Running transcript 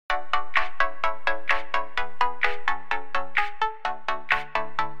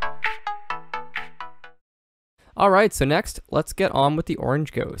Alright, so next, let's get on with the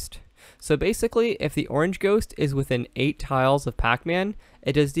orange ghost. So basically, if the orange ghost is within 8 tiles of Pacman,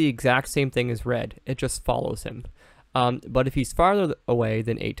 it does the exact same thing as red. It just follows him. But if he's farther away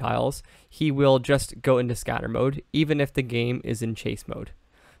than 8 tiles, he will just go into scatter mode, even if the game is in chase mode.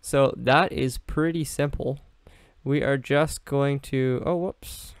 So that is pretty simple. We are just going to,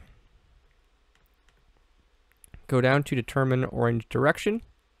 go down to determine orange direction.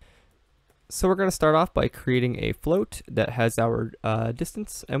 So we're going to start off by creating a float that has our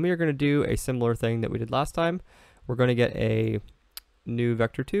distance, and we are going to do a similar thing that we did last time. We're going to get a new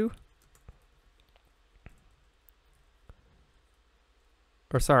vector2.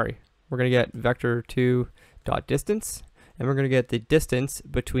 We're going to get vector2.distance, and we're going to get the distance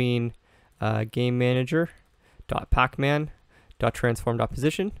between game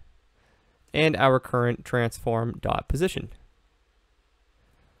manager.pacman.transform.position and our current transform.position.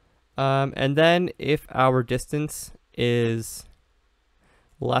 And then if our distance is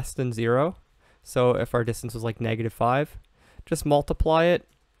less than 0, so if our distance was like -5, just multiply it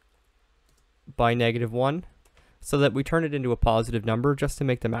by -1 so that we turn it into a positive number just to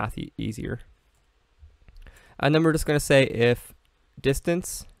make the math easier. And then we're just going to say if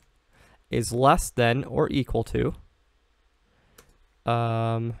distance is less than or equal to,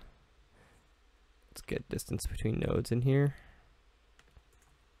 let's get distance between nodes in here.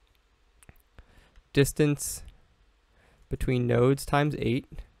 Distance between nodes times 8.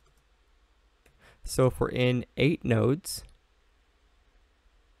 So if we're in 8 nodes,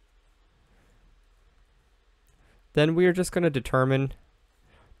 then we are just going to determine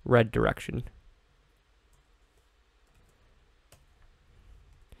red direction.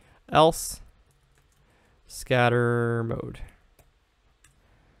 Else, scatter mode.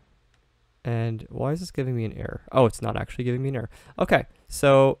 And why is this giving me an error? Oh, it's not actually giving me an error. Okay,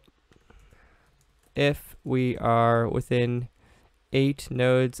 so if we are within 8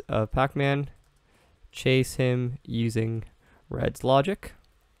 nodes of Pacman, chase him using red's logic.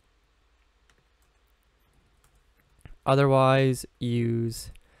 Otherwise,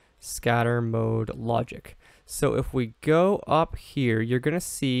 use scatter mode logic. So if we go up here, you're going to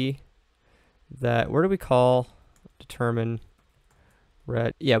see that, where do we call determine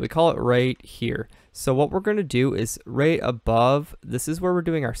red? Yeah, we call it right here. So what we're going to do is right above, this is where we're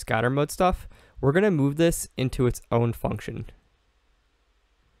doing our scatter mode stuff. We're going to move this into its own function.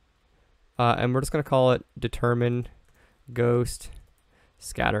 And we're just going to call it determine ghost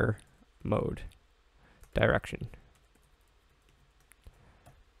scatter mode direction.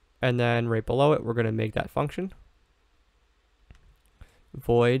 And then right below it, we're going to make that function.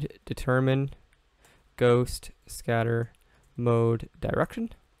 Void determine ghost scatter mode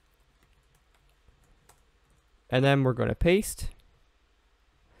direction. And then we're going to paste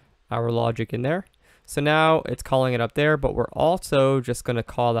our logic in there. So now it's calling it up there, but we're also just going to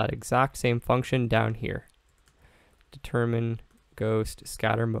call that exact same function down here. Determine ghost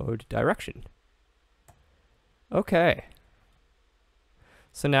scatter mode direction. Okay.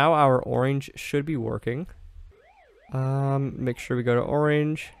 So now our orange should be working. Make sure we go to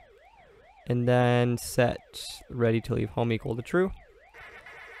orange and then set ready to leave home equal to true.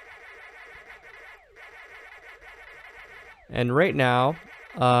 And right now,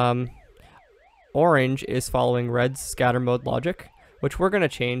 orange is following red's scatter mode logic, which we're going to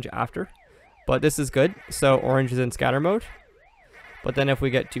change after, but this is good. So orange is in scatter mode, but then if we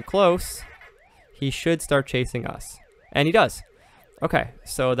get too close, he should start chasing us, and he does. Okay,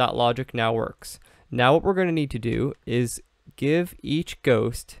 so that logic now works. Now what we're going to need to do is give each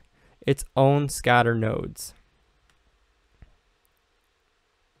ghost its own scatter nodes.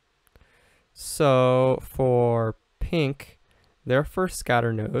 So for pink, their first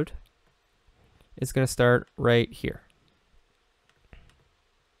scatter node is going to start right here.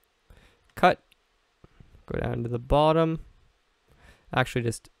 Cut, go down to the bottom. Actually,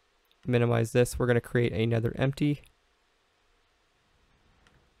 just minimize this. We're going to create another empty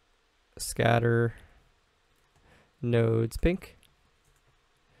scatter nodes pink,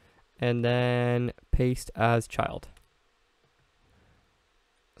 and then paste as child.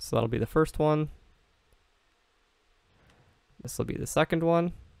 So that'll be the first one. This will be the second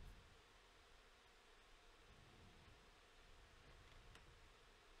one.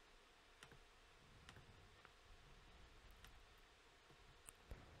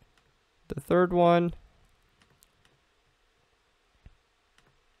 The third one.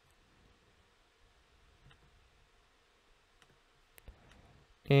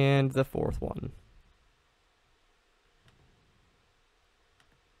 And the fourth one.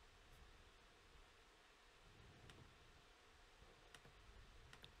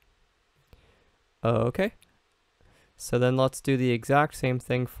 Okay. So then let's do the exact same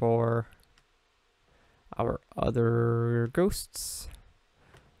thing for our other ghosts.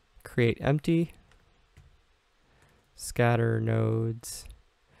 Create empty, scatter nodes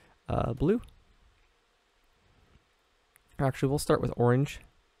blue. Actually, we'll start with orange.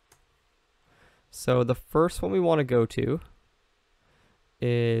 So the first one we want to go to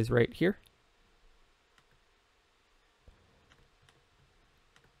is right here.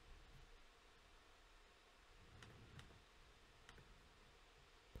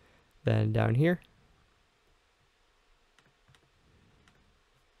 Then down here.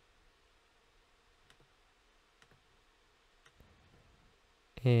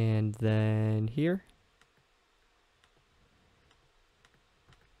 And then here.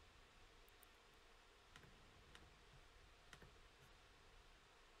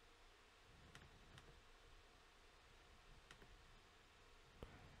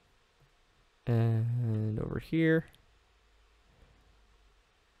 And over here.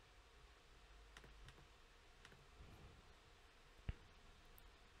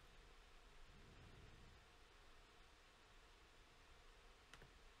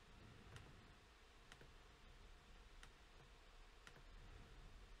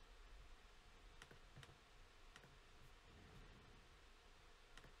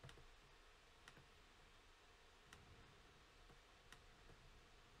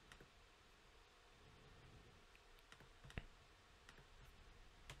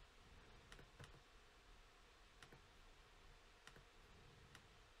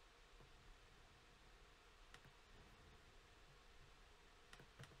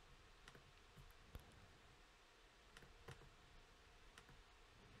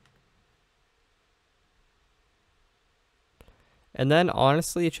 And then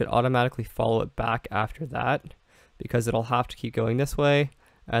honestly, it should automatically follow it back after that because it'll have to keep going this way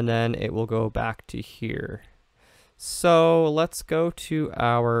and then it will go back to here. So let's go to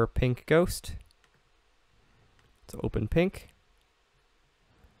our pink ghost. Let's open pink.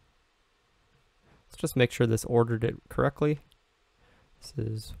 Let's just make sure this ordered it correctly. This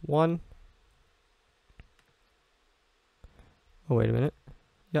is 1. Oh, wait a minute.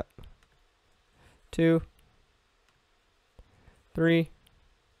 Yep. 2. 3,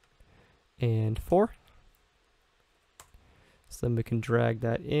 and 4. So then we can drag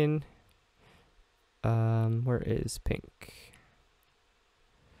that in. Where is pink?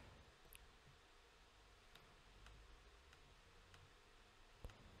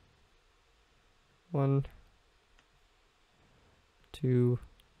 One, 2,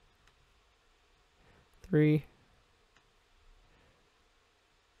 3,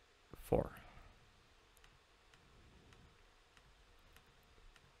 4.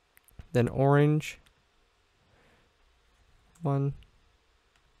 Then orange. 1,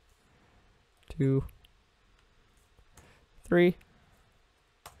 2, 3,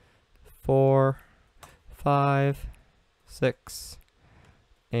 4, 5, 6,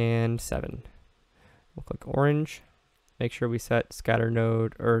 and 7. We'll click orange. Make sure we set scatter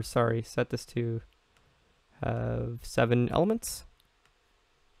node, or sorry, set this to have 7 elements.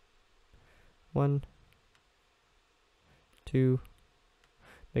 1, 2.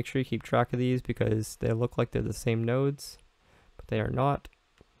 Make sure you keep track of these because they look like they're the same nodes, but they are not.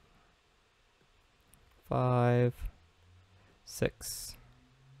 5, 6,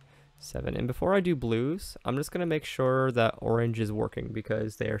 7. And before I do blues, I'm just going to make sure that orange is working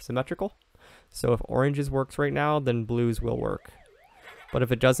because they are symmetrical. So if orange works right now, then blues will work. But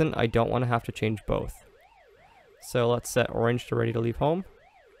if it doesn't, I don't want to have to change both. So let's set orange to ready to leave home.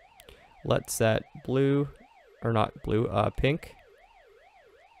 Let's set blue, or not blue, pink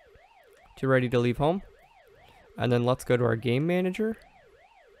to ready to leave home. And then let's go to our game manager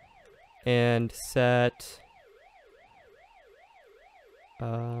and set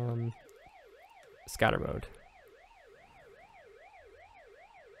scatter mode.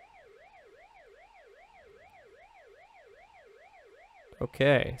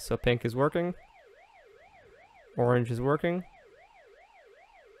 Okay, so pink is working. Orange is working.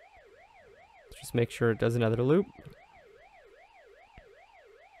 Let's just make sure it does another loop.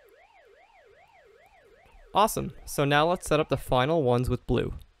 Awesome. So now let's set up the final ones with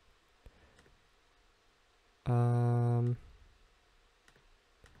blue.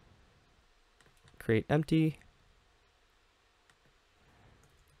 Create empty.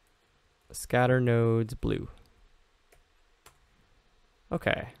 Scatter nodes blue.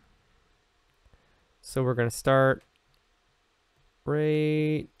 Okay. So we're going to start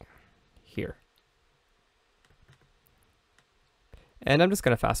right here. And I'm just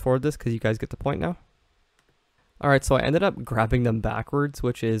going to fast forward this because you guys get the point now. All right, so I ended up grabbing them backwards,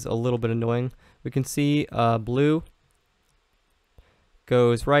 which is a little bit annoying. We can see blue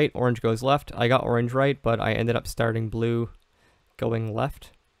goes right, orange goes left. I got orange right, but I ended up starting blue going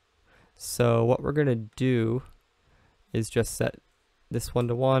left. So what we're going to do is just set this one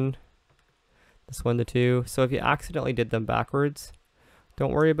to 1, this one to 2. So if you accidentally did them backwards,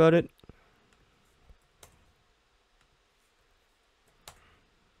 don't worry about it.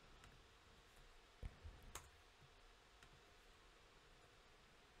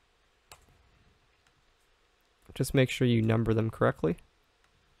 Just make sure you number them correctly.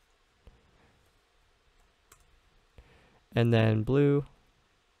 And then blue.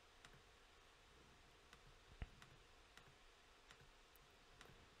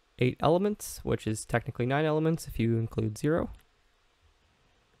 Eight elements, which is technically 9 elements if you include 0.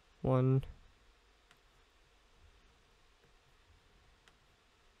 1.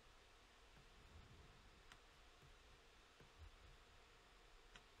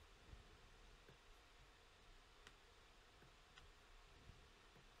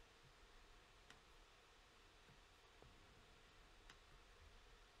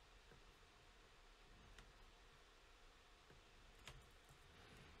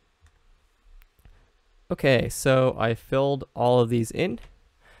 Okay, so I filled all of these in.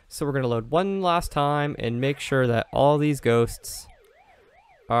 So we're going to load one last time and make sure that all these ghosts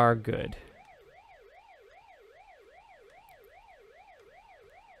are good.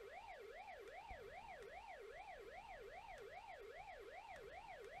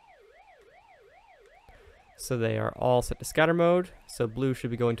 So they are all set to scatter mode. So blue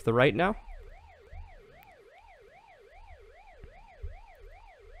should be going to the right now.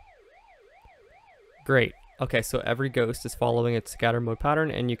 Great. Okay, so every ghost is following its scatter mode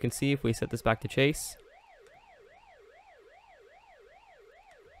pattern, and you can see if we set this back to chase,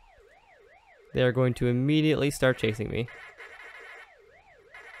 they are going to immediately start chasing me.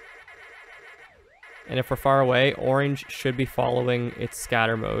 And if we're far away, orange should be following its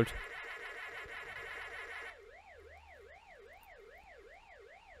scatter mode.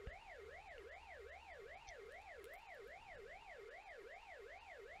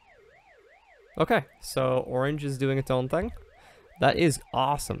 Okay, so orange is doing its own thing. That is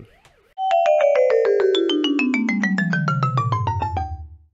awesome.